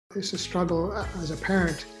It's a struggle as a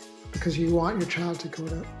parent because you want your child to go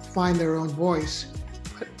to find their own voice,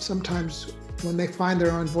 but sometimes when they find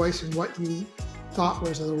their own voice in what you thought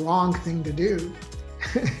was the wrong thing to do,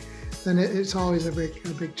 then it's always a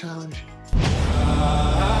big challenge.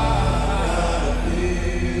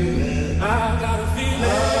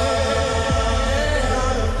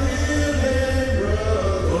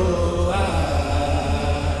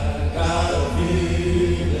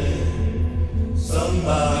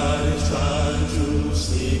 Somebody's trying to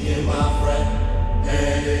sneak in my friend.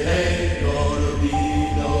 Hey, ain't gonna be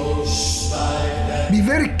no shh like that. Be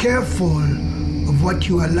very careful of what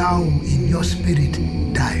you allow in your spirit,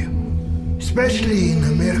 Dio, especially in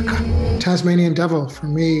America. Tazmanian Devil, for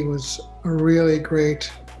me, was a really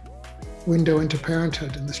great window into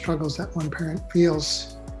parenthood and the struggles that one parent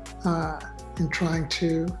feels in trying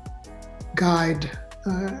to guide,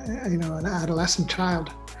 an adolescent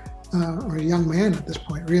child. Or a young man at this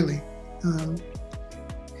point, really.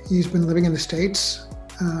 He's been living in the States,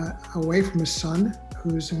 away from his son,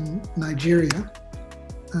 who's in Nigeria,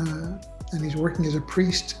 and he's working as a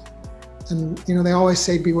priest. And they always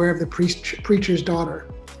say, beware of the preacher's daughter.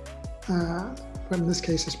 But in this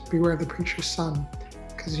case, it's beware of the preacher's son.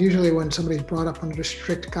 Because usually when somebody's brought up under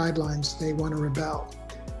strict guidelines, they want to rebel.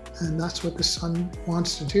 And that's what the son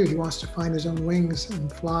wants to do. He wants to find his own wings and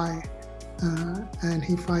fly. And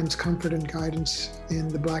he finds comfort and guidance in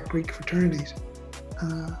the Black Greek fraternities.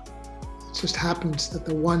 It just happens that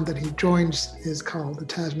the one that he joins is called the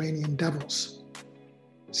Tasmanian Devils.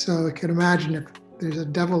 So I can imagine if there's a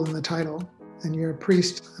devil in the title and you're a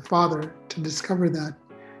priest, a father, to discover that,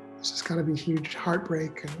 it's just got to be huge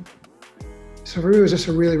heartbreak. And so for me, it was just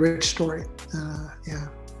a really rich story. Yeah.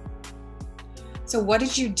 So what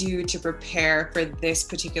did you do to prepare for this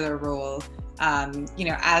particular role?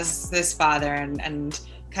 As this father and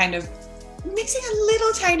kind of mixing a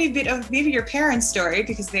little tiny bit of maybe your parents' story,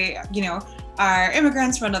 because they, are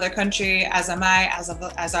immigrants from another country, as am I,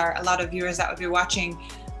 as are a lot of viewers that would be watching.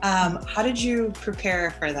 How did you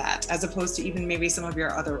prepare for that, as opposed to even maybe some of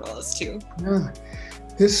your other roles too? Yeah.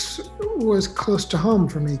 This was close to home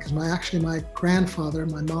for me because my grandfather,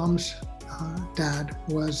 my mom's dad,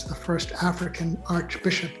 was the first African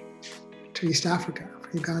archbishop to East Africa.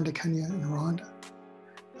 Uganda, Kenya, and Rwanda.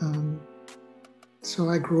 So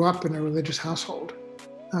I grew up in a religious household,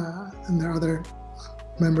 and there are other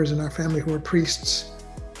members in our family who were priests.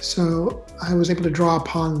 So I was able to draw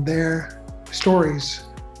upon their stories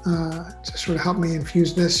to sort of help me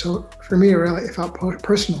infuse this. So for me, it felt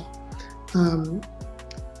personal and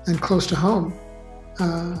close to home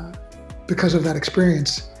because of that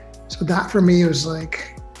experience. So that for me was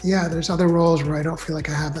like, yeah, there's other roles where I don't feel like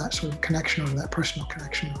I have that sort of connection or that personal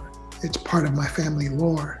connection. It's part of my family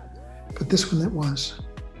lore, but this one it was.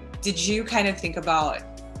 Did you kind of think about,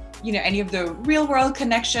 any of the real world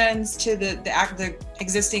connections to the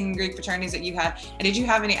existing Greek fraternities that you had? And did you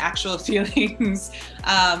have any actual feelings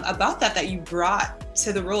about that you brought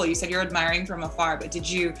to the role? You said you're admiring from afar, but did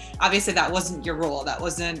you, obviously that wasn't your role. That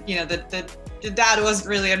wasn't, the dad wasn't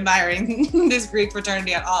really admiring this Greek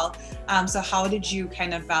fraternity at all. So how did you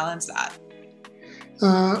kind of balance that?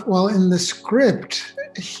 Well, in the script,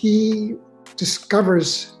 he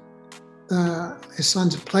discovers his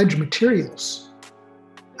son's pledge materials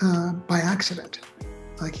by accident.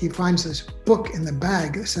 Like he finds this book in the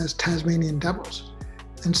bag that says Tasmanian Devils.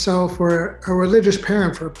 And so for a religious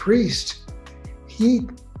parent, for a priest,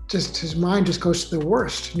 his mind just goes to the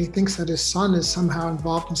worst. And he thinks that his son is somehow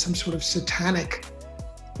involved in some sort of satanic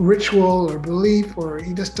ritual or belief, or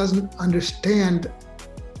he just doesn't understand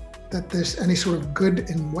that there's any sort of good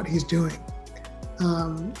in what he's doing.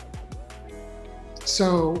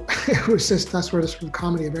 So it was that's where the sort of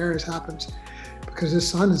comedy of errors happens, because his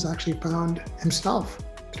son has actually found himself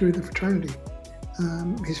through the fraternity.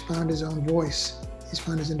 He's found his own voice. He's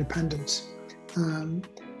found his independence.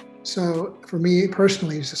 So for me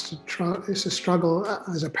personally, it's a struggle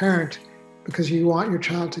as a parent, because you want your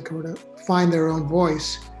child to go to find their own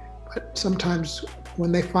voice, but sometimes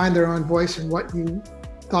when they find their own voice in what you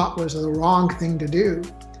thought was the wrong thing to do,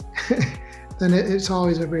 then it's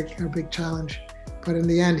always a big challenge. But in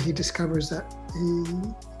the end, he discovers that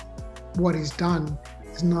what he's done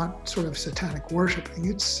is not sort of satanic worshiping,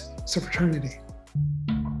 it's a fraternity.